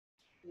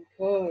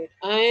Good.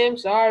 I am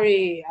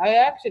sorry. I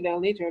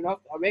accidentally turned off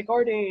the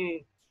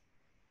recording.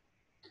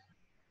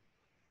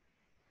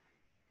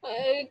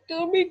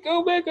 Let me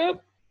go back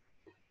up.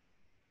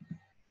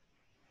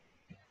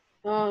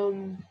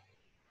 Um.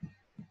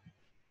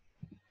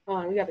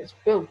 We got this.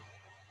 Boom.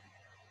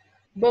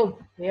 Boom.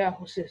 Yeah.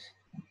 What's this?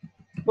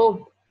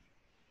 Boom.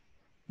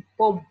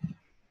 Boom.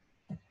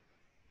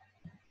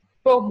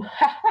 Boom.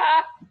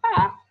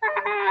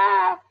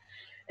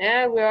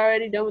 And we're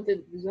already done with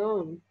the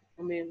zone.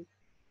 I mean,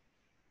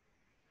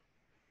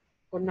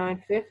 for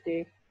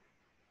 950,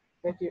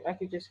 I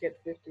could just get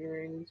 50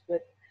 rings,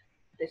 but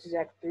this is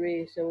Act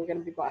 3, so we're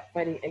gonna be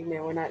fighting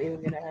Eggman. We're not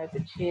even gonna have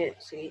the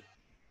chance. See,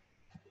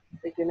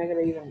 like we're not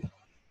gonna even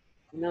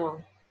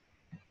no.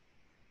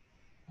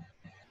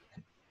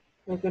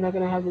 Like we're not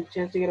gonna have the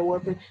chance to get a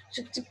weapon.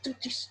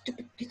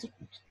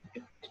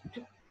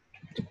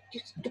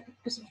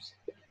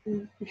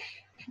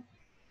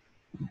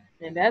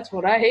 And that's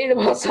what I hate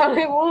about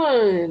Sonic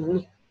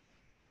 1.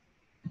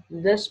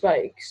 The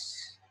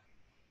spikes.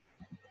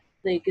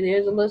 Like,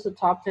 there's a list of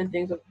top 10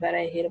 things that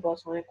I hate about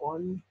Sonic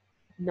 1.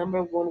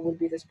 Number 1 would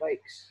be the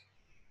spikes.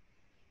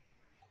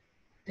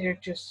 They're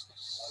just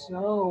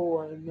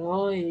so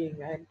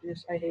annoying.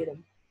 I hate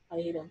them. I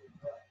hate them.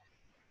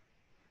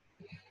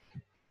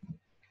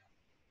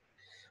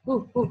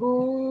 Ooh, ooh,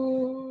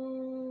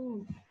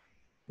 ooh.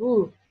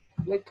 Ooh.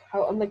 Like,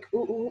 how I'm like,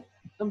 ooh, ooh.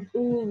 I'm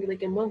oohing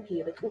like a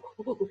monkey. Like, ooh,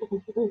 ooh, ooh,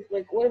 ooh, ooh.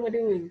 Like, what am I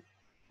doing?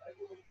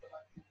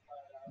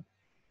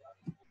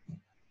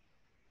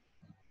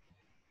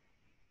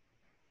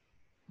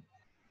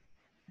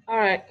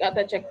 Alright, got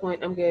that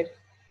checkpoint. I'm good.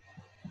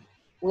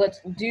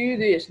 Let's do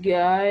this,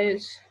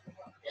 guys.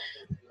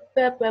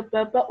 Wait,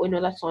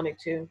 no, that's Sonic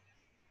 2.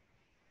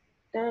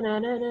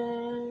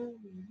 Da-na-na-na.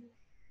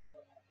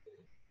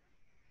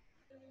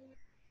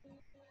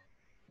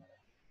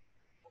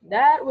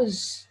 That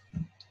was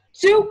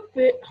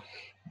stupid.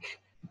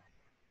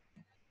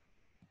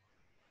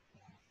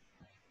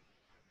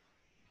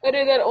 I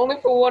did that only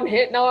for one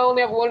hit. Now I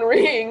only have one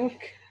ring.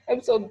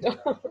 I'm so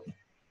dumb.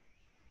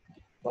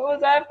 What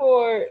was that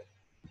for?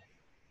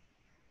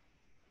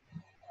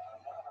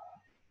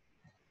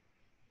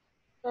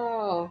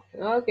 Oh,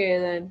 okay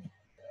then.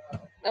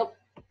 Nope.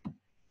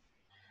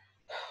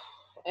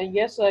 I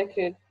guess I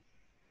could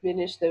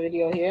finish the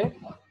video here.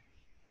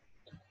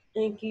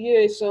 Thank you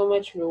guys so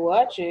much for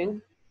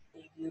watching.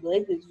 If you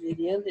like this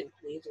video, then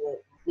please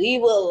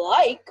leave a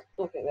like.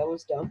 Okay, that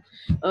was dumb.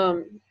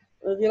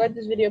 If you like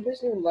this video,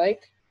 please leave a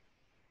like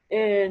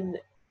and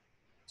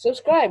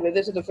subscribe if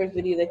this is the first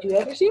video that you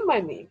ever seen by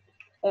me.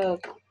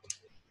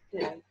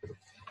 Yeah.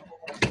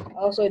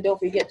 Also, don't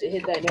forget to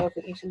hit that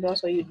notification bell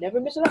so you never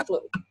miss an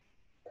upload.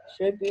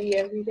 Should be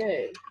every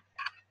day.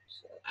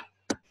 So,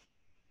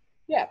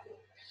 yeah.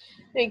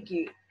 Thank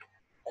you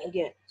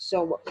again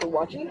so much for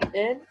watching,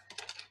 and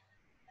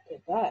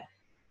goodbye.